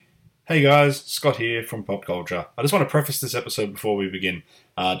Hey guys, Scott here from Pop Culture. I just want to preface this episode before we begin.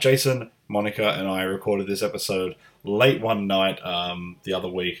 Jason, Monica, and I recorded this episode late one night the other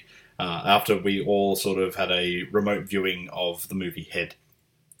week after we all sort of had a remote viewing of the movie Head,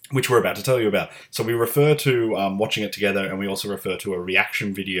 which we're about to tell you about. So we refer to watching it together, and we also refer to a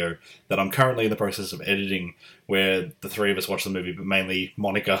reaction video that I'm currently in the process of editing, where the three of us watch the movie, but mainly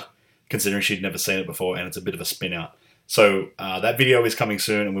Monica, considering she'd never seen it before, and it's a bit of a spin out. So that video is coming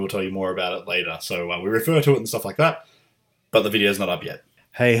soon, and we will tell you more about it later. So we refer to it and stuff like that, but the video's not up yet.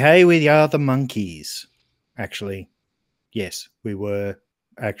 Hey, we are the Monkees. Actually, yes, we were.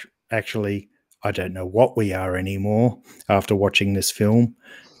 Actually, I don't know what we are anymore after watching this film.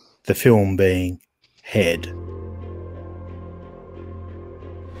 The film being Head. To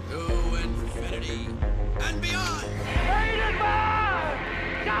infinity and beyond. Rated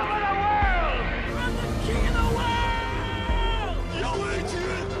man! Top of the world! I'm the king of the world! Yo,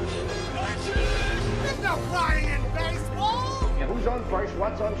 Adrian! Adrian! There's no crying in baseball! Who's on first?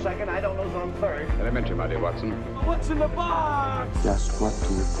 What's on second? I don't know who's on third. Elementary, my dear Watson. What's in the box? Just what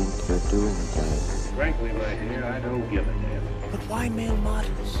do you think you're doing, Dave? Frankly, my dear, I don't give a damn. But why male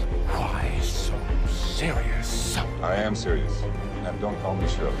models? Why so serious? I am serious. And don't call me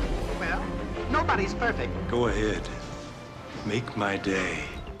Shirley. Well, nobody's perfect. Go ahead. Make my day.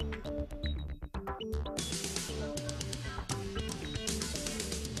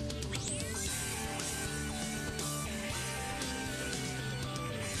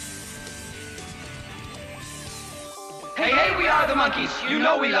 Hey, we are the Monkees. You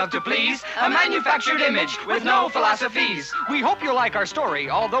know we love to please. A manufactured image with no philosophies. We hope you like our story,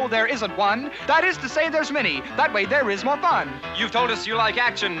 although there isn't one. That is to say, there's many. That way, there is more fun. You've told us you like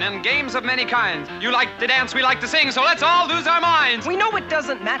action and games of many kinds. You like to dance, we like to sing, so let's all lose our minds. We know it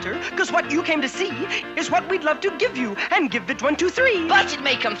doesn't matter, because what you came to see is what we'd love to give you, and give it 1, 2, 3. But it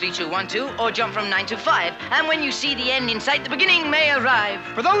may come 3, 2, 1, 2, or jump from 9 to 5. And when you see the end in sight, the beginning may arrive.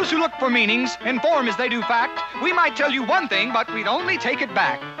 For those who look for meanings, inform as they do fact, we might tell you one thing, but we'd only take it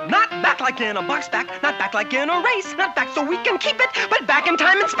back. Not back like in a box back, not back like in a race, not back so we can keep it, but back in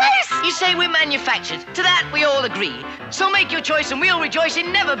time and space. You say we're manufactured. To that we all agree. So make your choice and we'll rejoice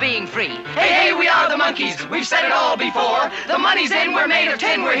in never being free. Hey, we are the Monkees. We've said it all before. The money's in, we're made of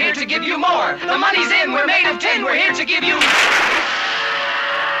tin, we're here to give you more. The money's in, we're made of tin, we're here to give you...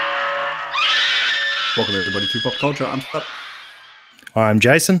 Welcome everybody to Pop Culture. I'm Scott. I'm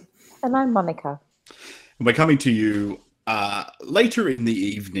Jason. And I'm Monica. And we're coming to you later in the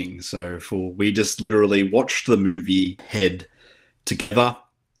evening. So we just literally watched the movie Head together,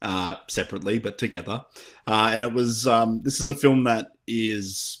 separately, but together. It was this is a film that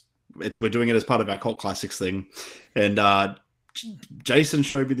we're doing it as part of our cult classics thing. And Jason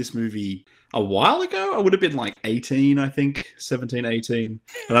showed me this movie a while ago. I would have been like 18, I think, 17, 18.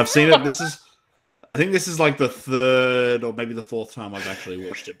 And I've seen it. I think this is like the third or maybe the fourth time I've actually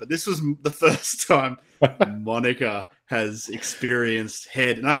watched it. But this was the first time Monica has experienced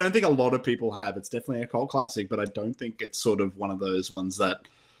Head. And I don't think a lot of people have. It's definitely a cult classic, but I don't think it's sort of one of those ones that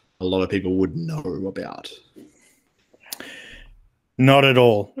a lot of people would know about. Not at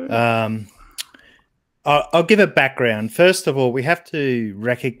all. I'll give a background. First of all, we have to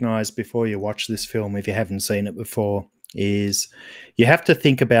recognize before you watch this film, if you haven't seen it before, is you have to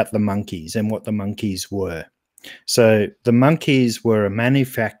think about the Monkees and what the Monkees were. So the Monkees were a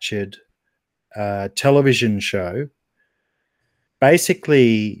manufactured television show,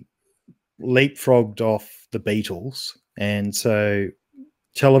 basically leapfrogged off the Beatles. And so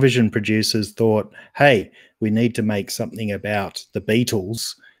television producers thought, hey, we need to make something about the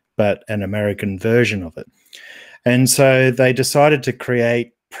Beatles, but an American version of it. And so they decided to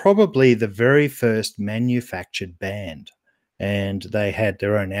create probably the very first manufactured band, and they had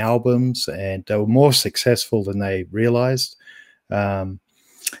their own albums, and they were more successful than they realized.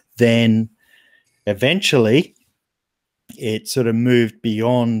 Then eventually it sort of moved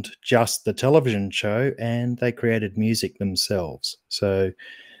beyond just the television show, and they created music themselves. So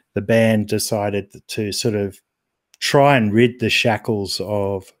the band decided to sort of try and rid the shackles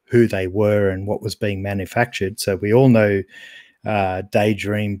of who they were and what was being manufactured. So we all know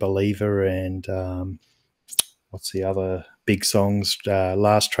Daydream, Believer, and what's the other big songs?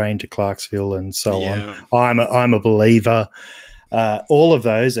 Last Train to Clarksville, and so on. I'm a Believer. All of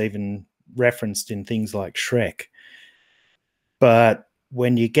those even referenced in things like Shrek. But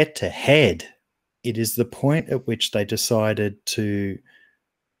when you get to Head, it is the point at which they decided to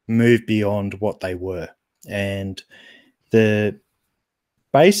move beyond what they were. And the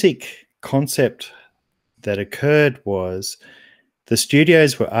basic concept that occurred was the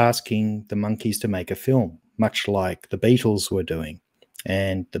studios were asking the Monkees to make a film, much like the Beatles were doing.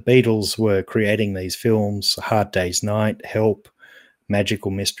 And the Beatles were creating these films, Hard Day's Night, Help,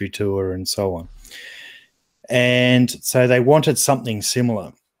 Magical Mystery Tour, and so on. And so they wanted something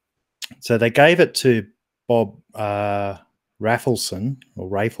similar. So they gave it to Bob Rafelson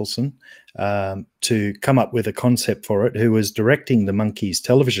to come up with a concept for it, who was directing the Monkees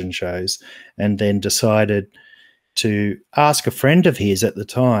television shows, and then decided to ask a friend of his at the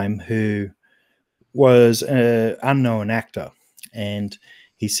time who was an unknown actor. And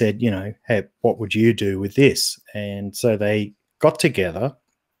he said, hey, what would you do with this? And so they got together.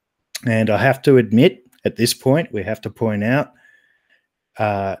 And I have to admit, at this point, we have to point out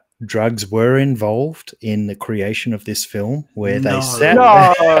drugs were involved in the creation of this film, where they sat.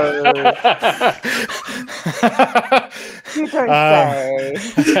 No, you don't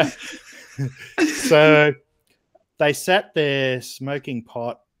say. So they sat there smoking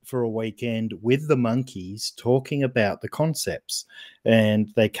pot for a weekend with the Monkees, talking about the concepts,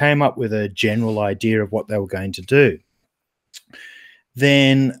 and they came up with a general idea of what they were going to do.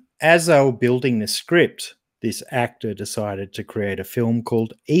 Then, as they were building the script, this actor decided to create a film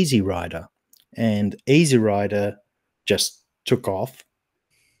called Easy Rider, and Easy Rider just took off.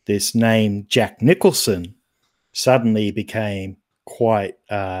 This name, Jack Nicholson, suddenly became quite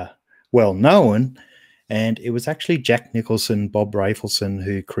well known, and it was actually Jack Nicholson, Bob Rafelson,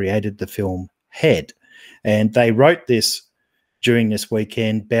 who created the film Head. And they wrote this during this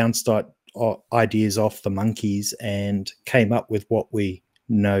weekend, bounced ideas off the Monkees, and came up with what we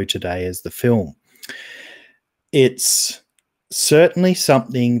know today as the film. It's certainly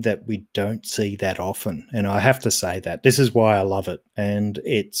something that we don't see that often, and I have to say that. This is why I love it, and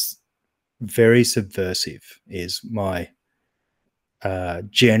it's very subversive is my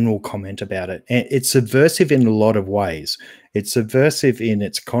general comment about it. And it's subversive in a lot of ways. It's subversive in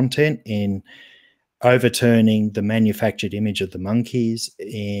its content, in overturning the manufactured image of the Monkees,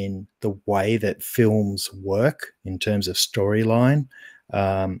 in the way that films work in terms of storyline.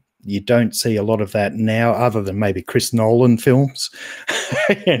 You don't see a lot of that now, other than maybe Chris Nolan films.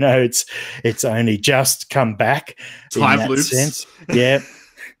 It's only just come back in that sense. Yeah.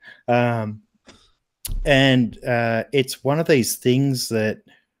 And it's one of these things that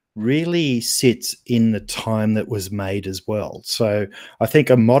really sits in the time that was made as well. So I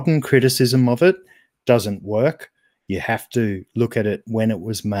think a modern criticism of it doesn't work. You have to look at it when it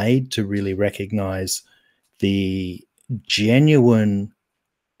was made to really recognize the genuine,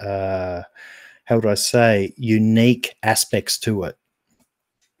 unique aspects to it.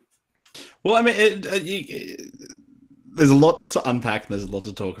 Well, I mean, there's a lot to unpack and there's a lot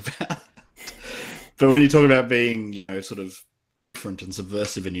to talk about. But when you talk about being, sort of different and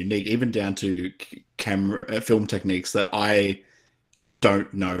subversive and unique, even down to film techniques that I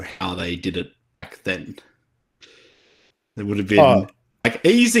don't know how they did it back then. It would have been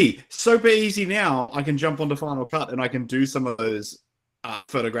easy, super easy now. I can jump onto Final Cut and I can do some of those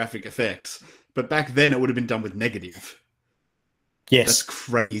photographic effects. But back then it would have been done with negative. Yes. That's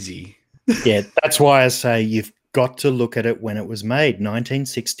crazy. Yeah, that's why I say you've got to look at it when it was made,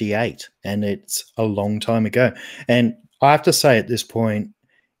 1968, and it's a long time ago. And I have to say at this point,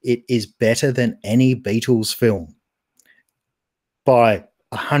 it is better than any Beatles film by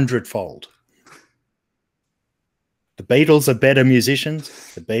 100-fold. The Beatles are better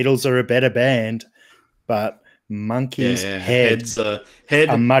musicians. The Beatles are a better band, but Monkees' Head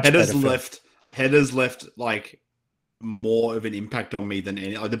are much better. Head has left like more of an impact on me than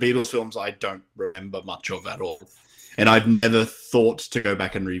any. Like, the Beatles films I don't remember much of at all, and I've never thought to go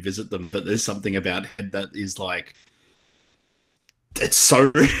back and revisit them. But there's something about Head that is like, it's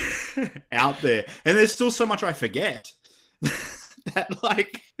so out there, and there's still so much I forget. That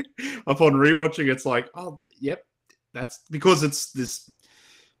like upon rewatching, it's like, oh, yep, that's because it's this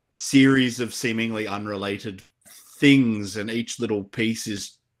series of seemingly unrelated things, and each little piece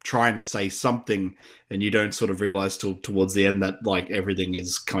is trying to say something, and you don't sort of realize till towards the end that like everything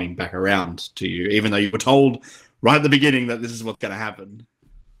is coming back around to you, even though you were told right at the beginning that this is what's going to happen.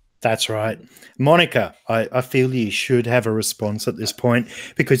 That's right. Monica, I feel you should have a response at this point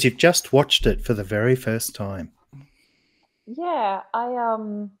because you've just watched it for the very first time. Yeah,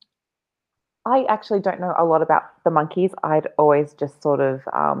 I actually don't know a lot about the Monkees. I'd always just sort of,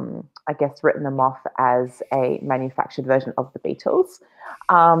 I guess, written them off as a manufactured version of the Beatles.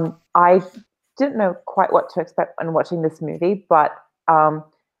 I didn't know quite what to expect when watching this movie, but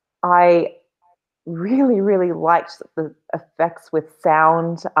I really, really liked the effects with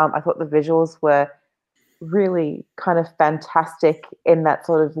sound. I thought the visuals were really kind of fantastic in that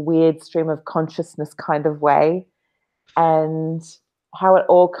sort of weird stream of consciousness kind of way. And how it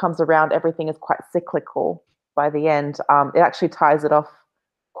all comes around, everything is quite cyclical. by the end, it actually ties it off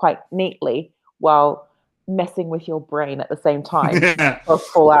quite neatly while messing with your brain at the same time for a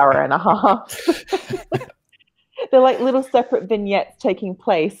full hour and a half. They're like little separate vignettes taking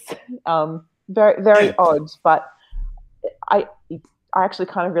place. Very, very odd, but I actually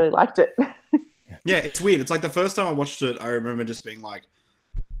kind of really liked it. Yeah, it's weird. It's like the first time I watched it, I remember just being like,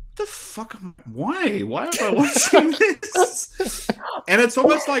 the fuck why am I watching this? And it's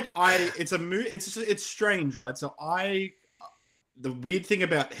almost like it's strange, right? So the weird thing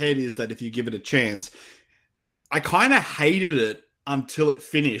about Head is that if you give it a chance, I kind of hated it until it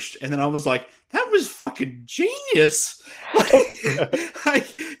finished, and then I was like, that was fucking genius.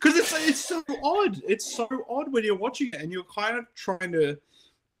 Because it's so odd. It's so odd when you're watching it and you're kind of trying to,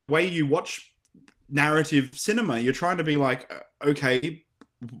 the way you watch narrative cinema, you're trying to be like, okay,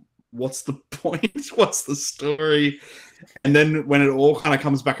 what's the point? What's the story? And then when it all kind of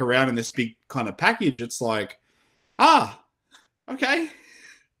comes back around in this big kind of package, it's like, okay,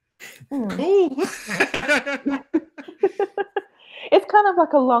 cool. It's kind of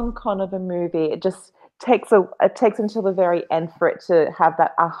like a long con of a movie. It just takes until the very end for it to have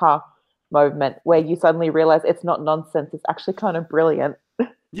that aha moment where you suddenly realize it's not nonsense. It's actually kind of brilliant.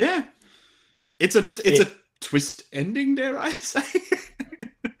 Yeah, it's a twist ending, dare I say?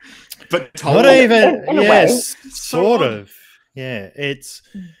 But not even in a yes, way. sort of. Yeah, it's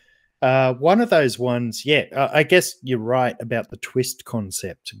one of those ones. Yeah, I guess you're right about the twist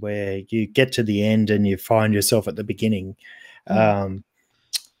concept, where you get to the end and you find yourself at the beginning.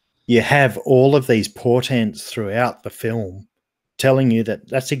 You have all of these portents throughout the film telling you that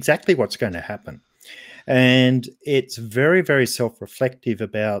that's exactly what's going to happen. And it's very, very self-reflective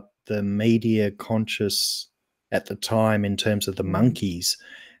about the media conscious at the time in terms of the Monkees.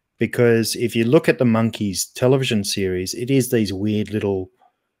 Because if you look at the Monkees television series, it is these weird little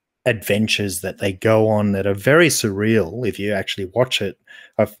adventures that they go on that are very surreal if you actually watch it.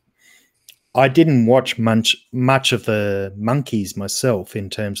 I didn't watch much of the Monkees myself in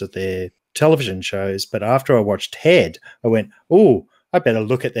terms of their television shows, but after I watched Head, I went, oh, I better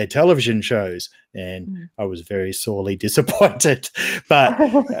look at their television shows. And I was very sorely disappointed. But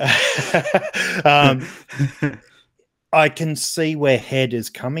I can see where Head is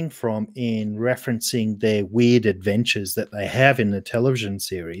coming from in referencing their weird adventures that they have in the television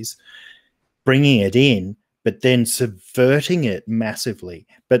series, bringing it in, but then subverting it massively,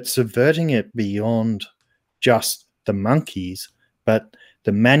 but subverting it beyond just the Monkees, but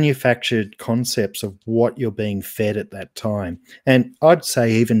the manufactured concepts of what you're being fed at that time. And I'd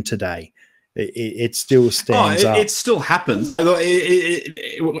say even today, it still stands up. It still happens.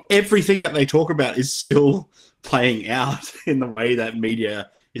 Everything that they talk about is still playing out in the way that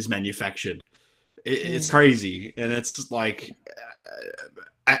media is manufactured. It's crazy. And it's just like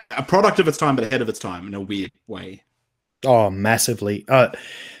a product of its time, but ahead of its time in a weird way. Oh, massively.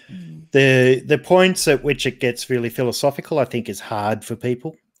 The points at which it gets really philosophical, I think, is hard for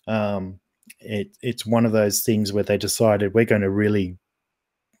people. It's one of those things where they decided we're going to really,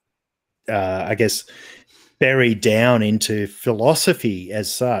 I guess, bury down into philosophy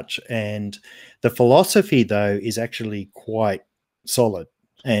as such. And the philosophy, though, is actually quite solid.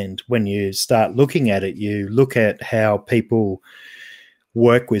 And when you start looking at it, you look at how people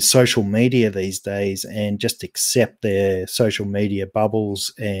work with social media these days and just accept their social media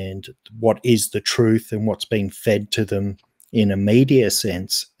bubbles and what is the truth and what's being fed to them in a media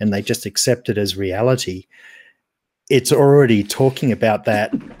sense, and they just accept it as reality. It's already talking about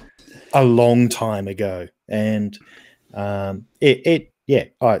that a long time ago. And I'd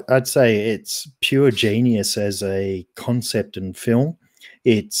say it's pure genius as a concept and film.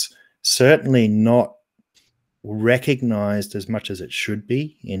 It's certainly not recognized as much as it should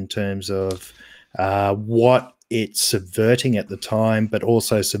be in terms of what it's subverting at the time, but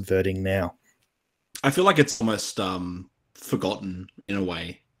also subverting now. I feel like it's almost forgotten in a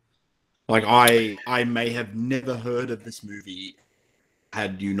way. Like I may have never heard of this movie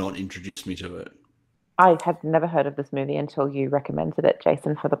had you not introduced me to it. I had never heard of this movie until you recommended it,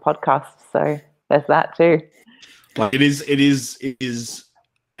 Jason, for the podcast. So there's that too. Like it is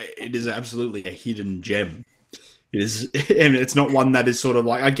absolutely a hidden gem. It is, and it's not one that is sort of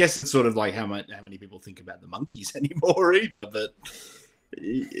like, I guess it's sort of like how many people think about the Monkees anymore either, but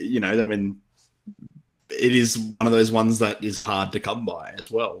you know, I mean, it is one of those ones that is hard to come by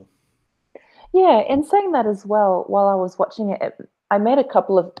as well. Yeah, in saying that as well, while I was watching it, I made a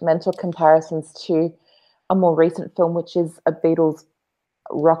couple of mental comparisons to a more recent film, which is a Beatles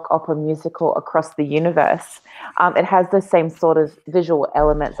rock opera musical, Across the Universe. It has the same sort of visual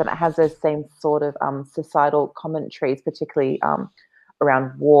elements, and it has those same sort of societal commentaries, particularly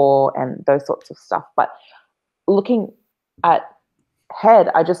around war and those sorts of stuff. But looking at Head,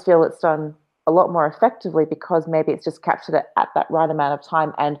 I just feel it's done a lot more effectively because maybe it's just captured it at that right amount of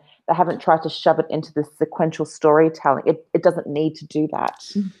time, and they haven't tried to shove it into this sequential storytelling. It doesn't need to do that.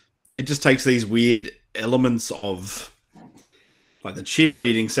 It just takes these weird elements of like the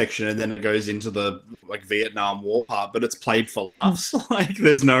cheerleading section, and then it goes into the like Vietnam War part, but it's played for laughs. Like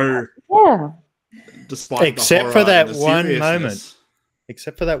there's no despite except the for horror that and the one seriousness. moment.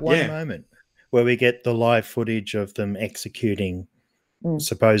 Except for that one moment where we get the live footage of them executing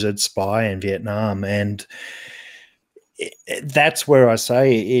supposed spy in Vietnam, and that's where I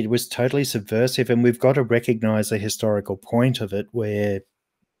say it was totally subversive, and we've got to recognize the historical point of it, where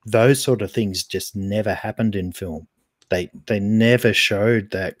those sort of things just never happened in film. They never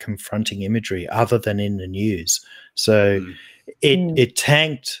showed that confronting imagery other than in the news. So it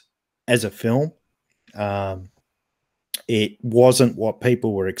tanked as a film. It wasn't what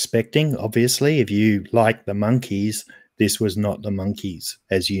people were expecting. Obviously, if you like the Monkees, this was not the Monkees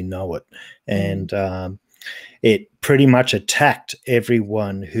as you know it. And it pretty much attacked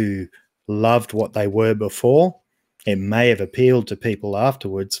everyone who loved what they were before. It may have appealed to people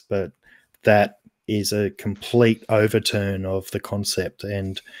afterwards, but that is a complete overturn of the concept.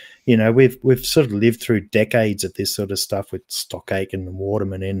 And, you know, we've sort of lived through decades of this sort of stuff with Stockaken and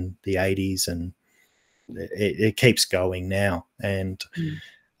Waterman in the 80s, and it keeps going now. And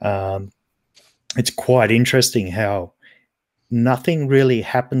it's quite interesting how nothing really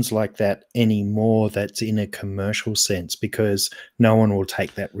happens like that anymore that's in a commercial sense, because no one will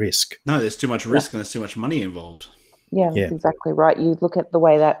take that risk. No, there's too much risk and there's too much money involved. Yeah, that's exactly right. You look at the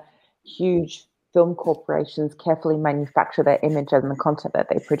way that huge film corporations carefully manufacture their image and the content that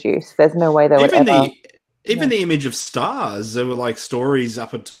they produce. There's no way they would Even the image of stars, there were like stories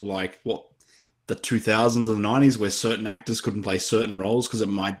up until like the 2000s and 90s where certain actors couldn't play certain roles because it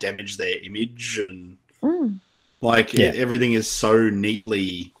might damage their image, and everything is so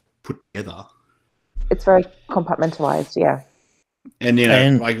neatly put together. It's very compartmentalized, yeah. And you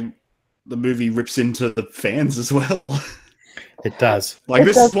know, like the movie rips into the fans as well. It does. Like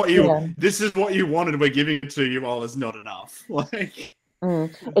this is what you wanted. We're giving it to you. Oh, it's not enough. Like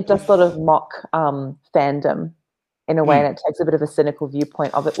it does sort of mock fandom in a way, and it takes a bit of a cynical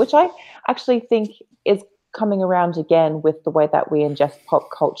viewpoint of it, which I actually think is coming around again with the way that we ingest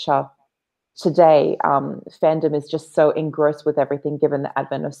pop culture today. Fandom is just so engrossed with everything, given the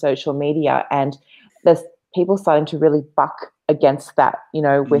advent of social media, and there's people starting to really buck against that. You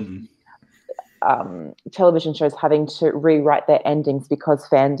know, with television shows having to rewrite their endings because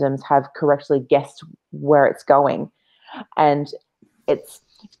fandoms have correctly guessed where it's going, and it's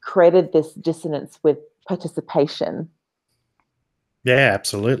created this dissonance with participation. Yeah,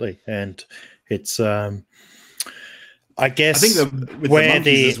 absolutely. And it's I guess with the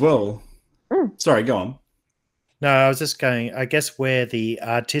Monkees as well. Sorry, go on. No, I was just going, I guess where the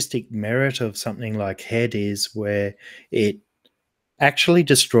artistic merit of something like Head is where it actually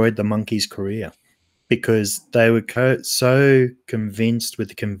destroyed the Monkees' career, because they were so convinced with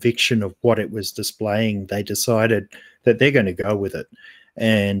the conviction of what it was displaying, they decided that they're going to go with it.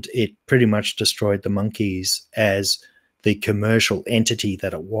 And it pretty much destroyed the Monkees as the commercial entity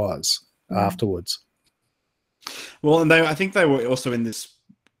that it was afterwards. Well, and I think they were also in this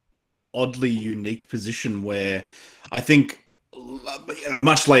oddly unique position where I think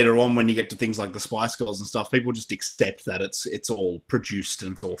much later on, when you get to things like the Spice Girls and stuff, people just accept that it's all produced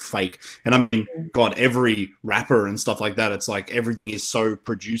and it's all fake. And I mean, God, every rapper and stuff like that, it's like everything is so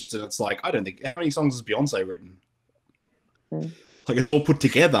produced, and it's like, I don't think, how many songs has Beyonce written? Like it's all put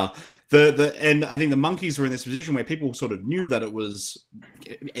together. And I think the Monkees were in this position where people sort of knew that it was,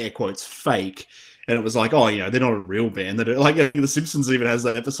 air quotes, fake. And it was like, oh, you know, they're not a real band. They don't, like, I think The Simpsons even has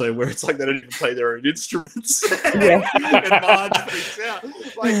that episode where it's like they don't even play their own instruments. And Marge freaks out.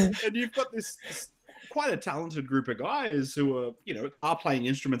 Like, and you've got this quite a talented group of guys who are playing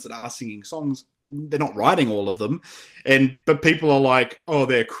instruments and are singing songs. They're not writing all of them, but people are like, oh,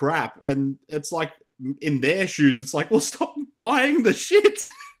 they're crap. And it's like, in their shoes, it's like, well, stop buying the shit.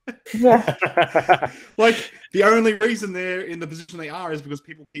 Yeah. Like, the only reason they're in the position they are is because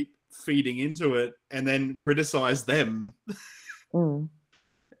people keep feeding into it and then criticize them. And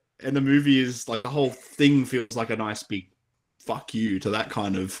the movie is like, the whole thing feels like a nice big fuck you to that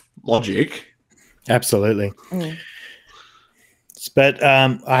kind of logic. Absolutely. But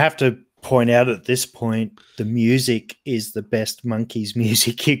I have to point out at this point, the music is the best Monkees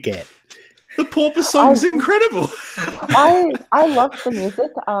music you get. The Porpoise song is incredible. I loved the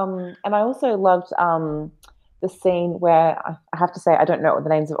music, and I also loved the scene where I have to say I don't know the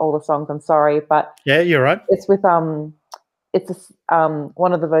names of all the songs. I'm sorry, but yeah, you're right. It's with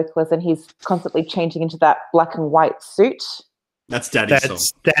one of the vocalists, and he's constantly changing into that black and white suit. That's Daddy's song.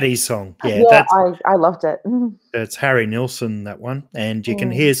 That's Daddy's song. Yeah, Yeah, I loved it. it's Harry Nilsson, that one. And you can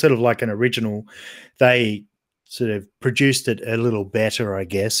hear sort of like an original. They sort of produced it a little better, I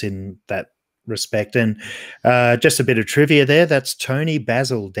guess, in that respect. And just a bit of trivia there. That's Tony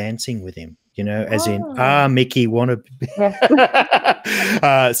Basil dancing with him, as in, Mickey wanna be.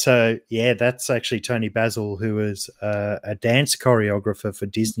 So, yeah, that's actually Tony Basil, who was a dance choreographer for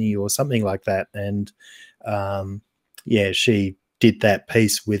Disney or something like that. And, she did that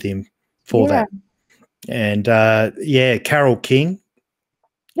piece with him for that. And Carole King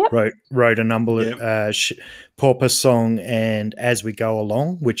wrote a number of Porpoise Song and As We Go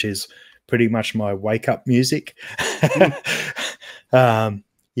Along, which is pretty much my wake up music.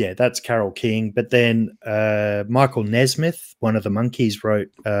 That's Carole King. But then Michael Nesmith, one of the Monkees,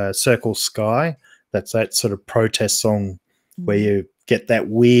 wrote Circle Sky. That's that sort of protest song where you get that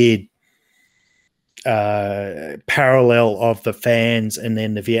weird parallel of the fans and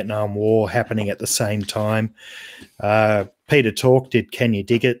then the Vietnam War happening at the same time. Peter Tork did Can You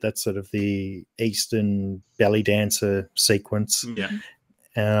Dig It? That's sort of the Eastern belly dancer sequence.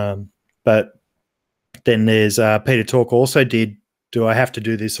 But then there's Peter Tork also did Do I Have to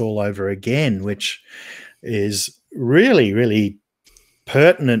Do This All Over Again, which is really, really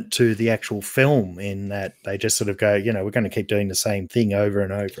pertinent to the actual film in that they just sort of go, we're going to keep doing the same thing over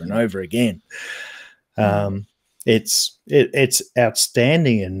and over and over again. It's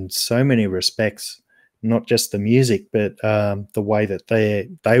outstanding in so many respects, not just the music, but the way that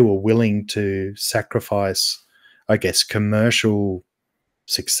they were willing to sacrifice, I guess, commercial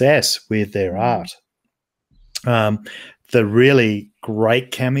success with their art. The really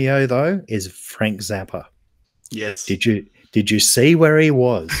great cameo, though, is Frank Zappa. Yes. Did you see where he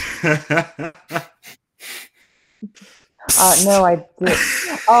was? No, I did.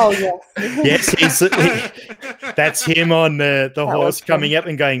 Oh, yes. Yes, that's him on the horse coming up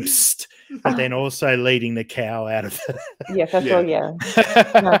and going, psst, but then also leading the cow out of it. Yes, I saw,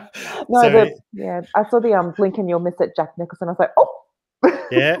 I saw the blink and you'll miss it, Jack Nicholson. I was like, oh.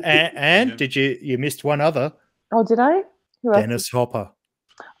 Yeah, and did you missed one other? Oh, did I? Who else? Dennis Hopper.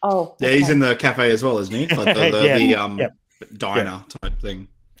 Oh. Yeah, he's in the cafe as well, isn't he? Like the diner type thing.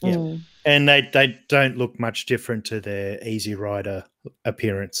 Yeah. And they don't look much different to their Easy Rider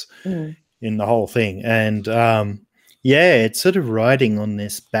appearance in the whole thing. And it's sort of riding on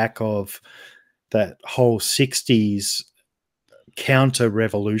this back of that whole 60s counter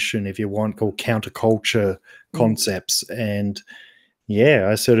revolution, if you want, or counterculture concepts. And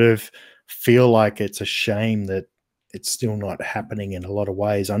I sort of feel like it's a shame that it's still not happening in a lot of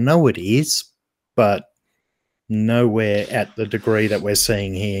ways. I know it is, but nowhere at the degree that we're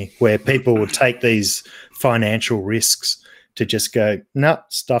seeing here, where people would take these financial risks to just go, no,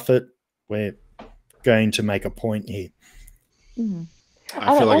 stuff it. We're going to make a point here.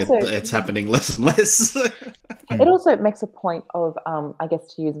 I feel like it's happening less and less. It also makes a point of, I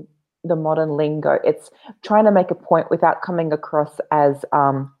guess, to use the modern lingo, it's trying to make a point without coming across as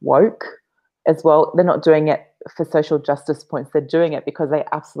woke as well. They're not doing it for social justice points. They're doing it because they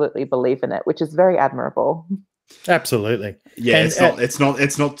absolutely believe in it, which is very admirable. Absolutely. Yeah, and, it's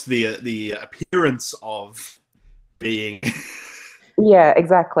not the appearance of being. Yeah,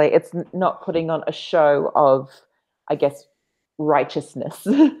 exactly. It's not putting on a show of, I guess, righteousness.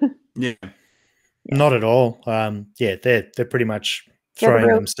 Yeah. Not at all. They're pretty much throwing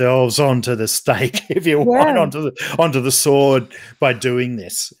themselves onto the stake, if you want, onto the sword by doing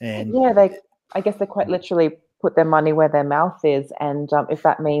this. And I guess they quite literally put their money where their mouth is, and if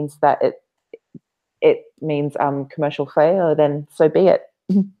that means that it means commercial failure, then so be it.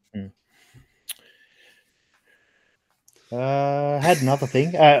 Had another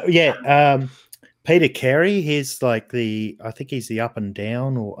thing. Peter Carey, he's like I think he's the up and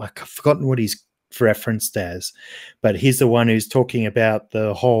down, or I've forgotten what he's referenced as, but he's the one who's talking about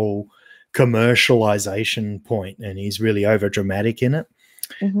the whole commercialization point, and he's really over dramatic in it.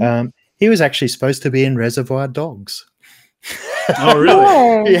 Mm-hmm. He was actually supposed to be in Reservoir Dogs. Oh,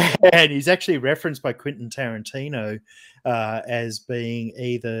 really? Yeah, and he's actually referenced by Quentin Tarantino as being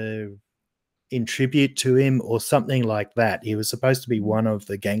either in tribute to him or something like that. He was supposed to be one of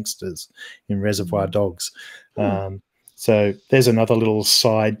the gangsters in Reservoir Dogs. So there's another little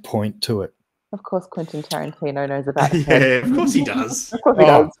side point to it. Of course, Quentin Tarantino knows about it. Yeah, of course he does. Of course he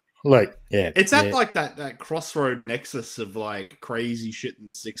does. Like, yeah. It's at like that crossroad nexus of like crazy shit in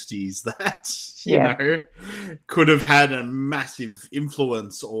the 60s that, you know, could have had a massive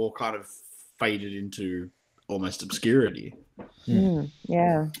influence or kind of faded into almost obscurity.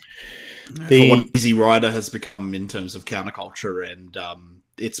 Yeah. For what Easy Rider has become in terms of counterculture and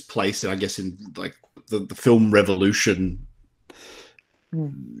its place, I guess, in like the film revolution.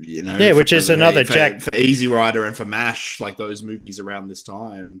 You know, yeah, which is another for Easy Rider and for MASH, like those movies around this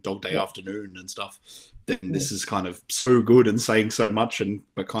time, Dog Day Afternoon and stuff. Then this is kind of so good and saying so much,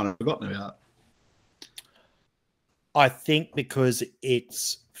 but kind of forgotten about. I think because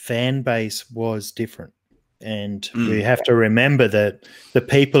its fan base was different. And we have to remember that the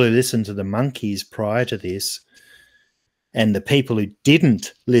people who listened to the Monkees prior to this and the people who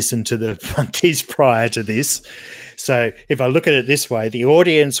didn't listen to the Monkees prior to this. So if I look at it this way, the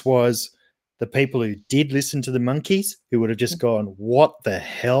audience was the people who did listen to the Monkees, who would have just gone, what the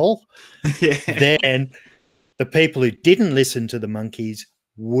hell? Then the people who didn't listen to the Monkees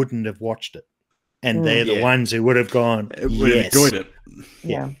wouldn't have watched it. And they're the ones who would have gone, yes. Enjoyed it.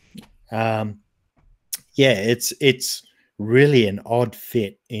 Yeah, it's really an odd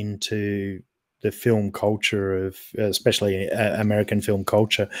fit into the film culture of, especially American film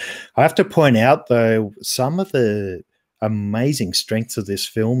culture. I have to point out, though, some of the amazing strengths of this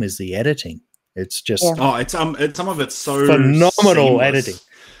film is the editing. It's just it's some of it's so phenomenal seamless. editing.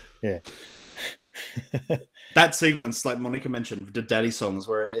 Yeah. That sequence, like Monica mentioned, the Daddy songs,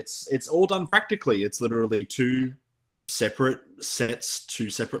 where it's all done practically. It's literally two separate sets, two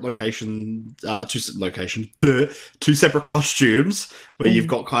separate two separate costumes, where you've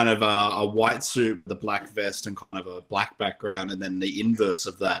got kind of a white suit, the black vest, and kind of a black background, and then the inverse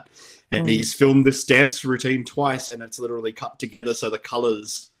of that. And he's filmed this dance routine twice, and it's literally cut together so the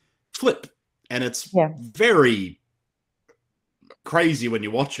colors flip, and it's very crazy when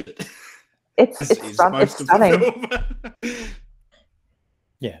you watch it. It's stunning.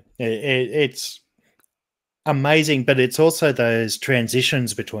 Yeah, it's amazing, but it's also those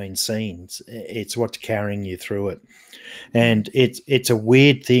transitions between scenes. It's what's carrying you through it. And it's a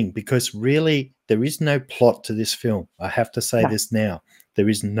weird thing because really there is no plot to this film. I have to say this now. There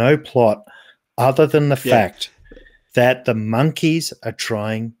is no plot other than the fact that the Monkees are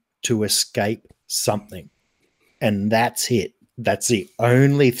trying to escape something. And that's it. That's the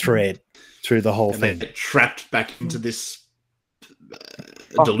only thread through the whole thing. They get trapped back into this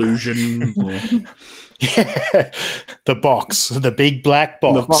delusion. The box, the big black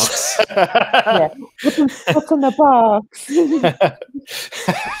box. What's in the box?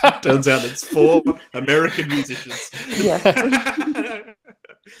 Turns out it's 4 American musicians.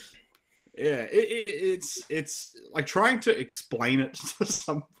 It's like trying to explain it to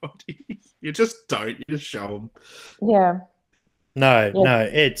somebody. You just don't. You just show them. No,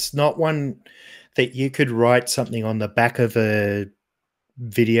 it's not one that you could write something on the back of a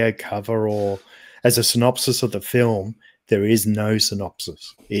video cover or as a synopsis of the film. There is no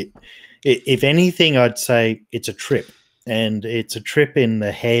synopsis. If anything, I'd say it's a trip, and it's a trip in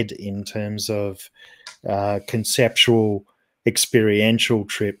the head in terms of conceptual, experiential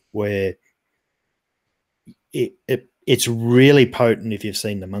trip where it's really potent if you've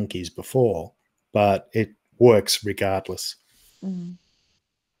seen the Monkees before, but it works regardless.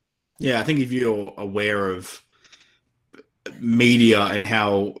 Yeah, I think if you're aware of media and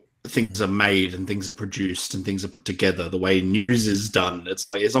how things are made and things are produced and things are put together, the way news is done, it's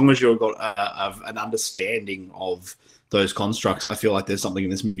like, as long as you've got an understanding of those constructs, I feel like there's something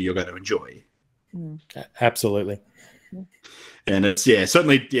in this movie you're going to enjoy. Absolutely. And it's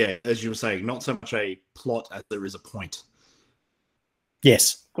certainly as you were saying, not so much a plot as there is a point.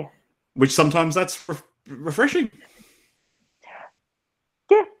 Yes. Which sometimes that's refreshing.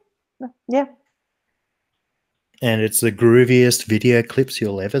 Yeah. And it's the grooviest video clips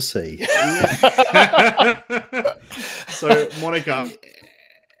you'll ever see. So, Monica,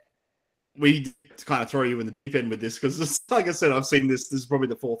 we kind of throw you in the deep end with this because, like I said, I've seen this. This is probably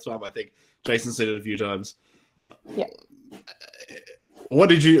the 4th time, I think. Jason's seen it a few times. Yeah. What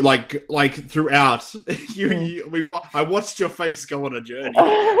did you like throughout? I watched your face go on a journey.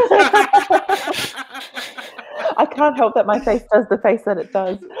 I can't help that my face does the face that it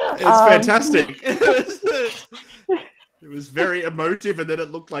does. It's fantastic. It was very emotive, and then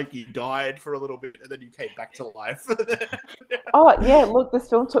it looked like you died for a little bit, and then you came back to life. Look, this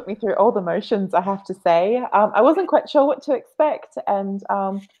film took me through all the motions, I have to say. I wasn't quite sure what to expect, and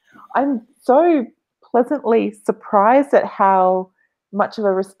I'm so pleasantly surprised at how much of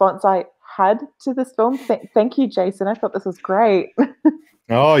a response I had to this film. Thank you, Jason. I thought this was great.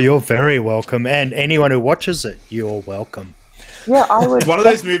 Oh, you're very welcome. And anyone who watches it, you're welcome. Yeah, I would. It's one of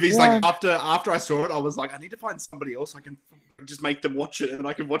those movies. Yeah. Like after I saw it, I was like, I need to find somebody else I can just make them watch it, and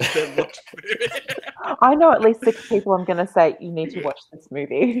I can watch them watch it. I know at least 6 people I'm going to say you need to watch this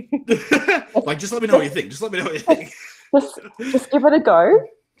movie. Like, just let me know what you think. Just let me know what you think. Just give it a go.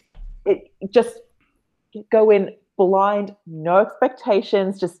 Just go in blind, no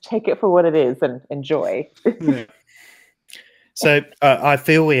expectations. Just take it for what it is and enjoy. Yeah. So I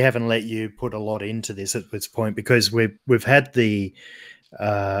feel we haven't let you put a lot into this at this point because we've had the,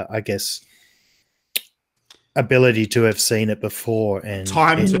 I guess, ability to have seen it before, and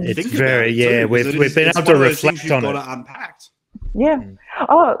Time to it's think very about it too, we've been able to reflect on it. Unpacked. Yeah.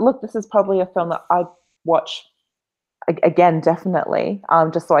 Oh, look, this is probably a film that I'd watch again, definitely,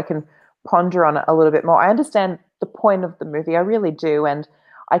 just so I can ponder on it a little bit more. I understand the point of the movie, I really do, and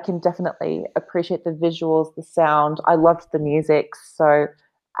I can definitely appreciate the visuals, the sound. I loved the music. So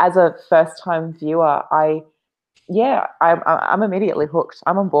as a first-time viewer, I'm immediately hooked.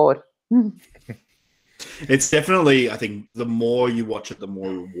 I'm on board. It's definitely, I think, the more you watch it, the more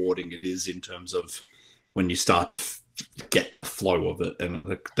rewarding it is in terms of when you start to get the flow of it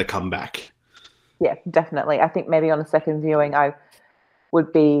and the comeback. Yeah, definitely. I think maybe on a second viewing, I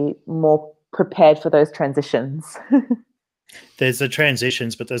would be more prepared for those transitions. There's the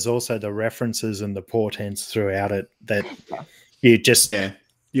transitions, but there's also the references and the portents throughout it that you just when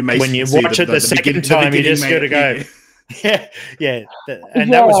you watch it the second time, you just got to go, yeah.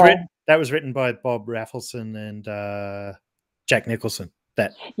 And that was written by Bob Rafelson and Jack Nicholson. I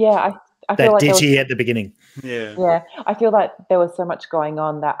feel like ditty at the beginning. Yeah, I feel like there was so much going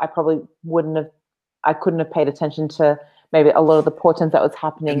on that I probably couldn't have paid attention to maybe a lot of the portents that was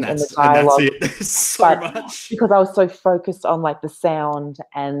happening in the dialogue. And that's it. So much. Because I was so focused on like the sound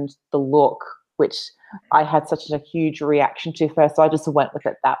and the look, which I had such a huge reaction to first. So I just went with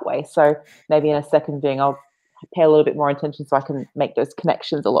it that way. So maybe in a second viewing, I'll pay a little bit more attention so I can make those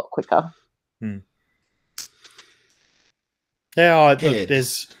connections a lot quicker. Yeah,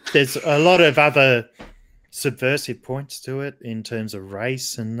 there's a lot of other subversive points to it in terms of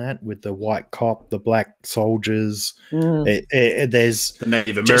race and that, with the white cop, the black soldiers. There's the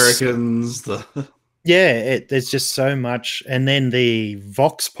Native Americans. There's just so much, and then the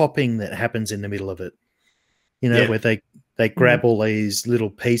vox popping that happens in the middle of it. Where they grab all these little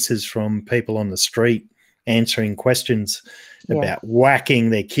pieces from people on the street answering questions about whacking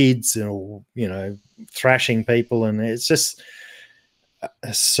their kids or thrashing people, and it's just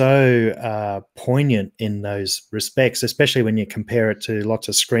so poignant in those respects, especially when you compare it to lots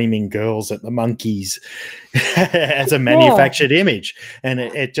of screaming girls at the Monkees as a manufactured image. And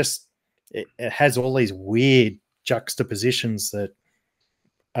it has all these weird juxtapositions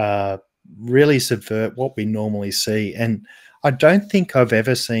that really subvert what we normally see. And I don't think I've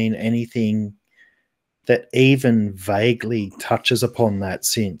ever seen anything that even vaguely touches upon that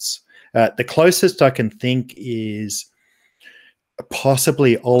since. The closest I can think is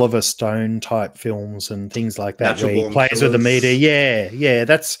possibly Oliver Stone type films and things like that, where he plays with the media. Yeah,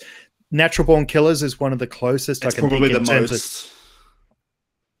 that's Natural Born Killers is one of the closest I can think in terms of,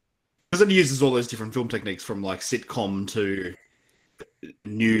 because it uses all those different film techniques from like sitcom to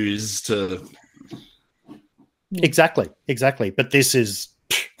news to exactly. But this is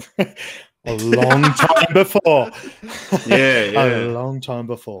a long time before. A long time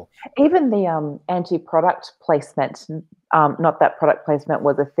before. Even the anti-product placement, not that product placement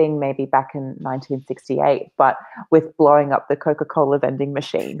was a thing maybe back in 1968, but with blowing up the Coca-Cola vending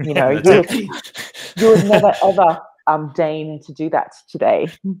machine, you would never ever deign to do that today.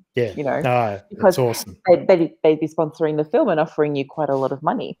 Yeah, because it's awesome. They'd be sponsoring the film and offering you quite a lot of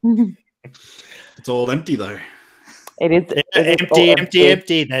money. It's all empty though. It is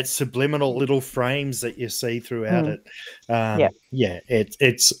empty. That subliminal little frames that you see throughout it.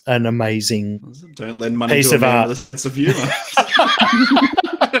 It's an amazing Don't lend money piece to of a man art. with a sense of humor.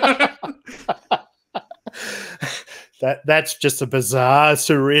 That's just a bizarre,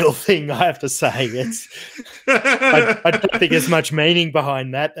 surreal thing, I have to say. I don't think there's much meaning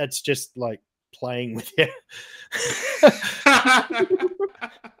behind that. That's just like playing with you.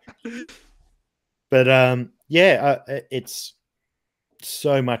 But it's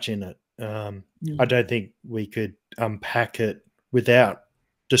so much in it. I don't think we could unpack it without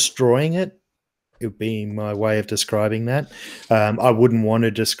destroying it. It would be my way of describing that. I wouldn't want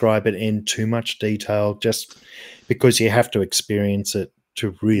to describe it in too much detail, just because you have to experience it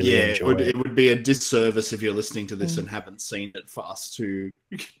to really enjoy it. It would be a disservice if you're listening to this and haven't seen it for us to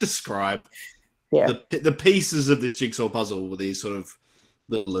describe the pieces of the jigsaw puzzle with these sort of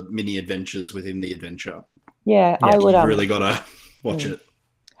little mini adventures within the adventure. I would You've really got to watch it.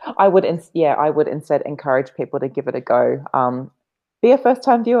 I would instead encourage people to give it a go. Be a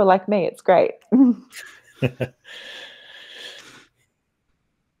first-time viewer like me. It's great.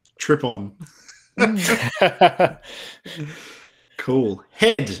 Trip on. Cool.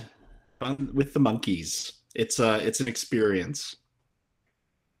 Head, Fun with the Monkees. It's an experience,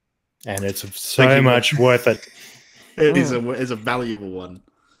 and it's so much worth it. It is a valuable one.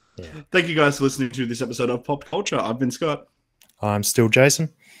 Yeah. Thank you guys for listening to this episode of Pop Culture. I've been Scott. I'm still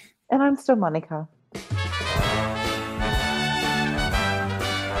Jason. And I'm still Monica.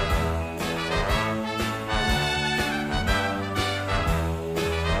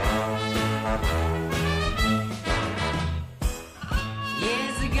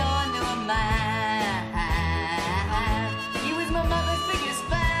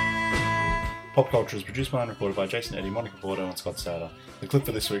 Pop Culture is produced by and recorded by Jason Eddy, Monica Bordeaux, and Scott Souter. The clip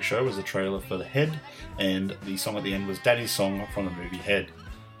for this week's show was the trailer for The Head, and the song at the end was Daddy's Song from the movie Head.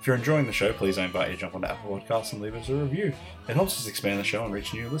 If you're enjoying the show, please I invite you to jump onto Apple Podcasts and leave us a review. It helps us expand the show and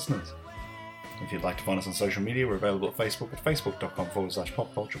reach new listeners. If you'd like to find us on social media, we're available at Facebook at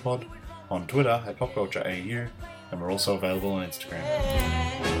facebook.com/popculturepod, on Twitter at popcultureau, and we're also available on Instagram.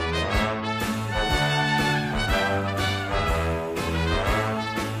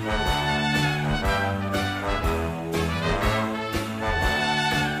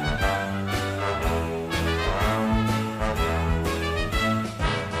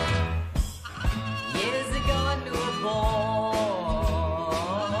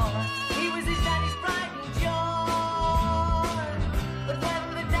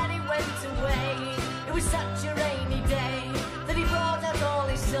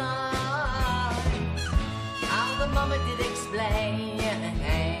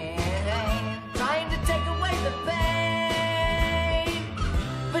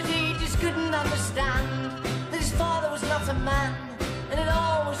 Understand that his father was not a man.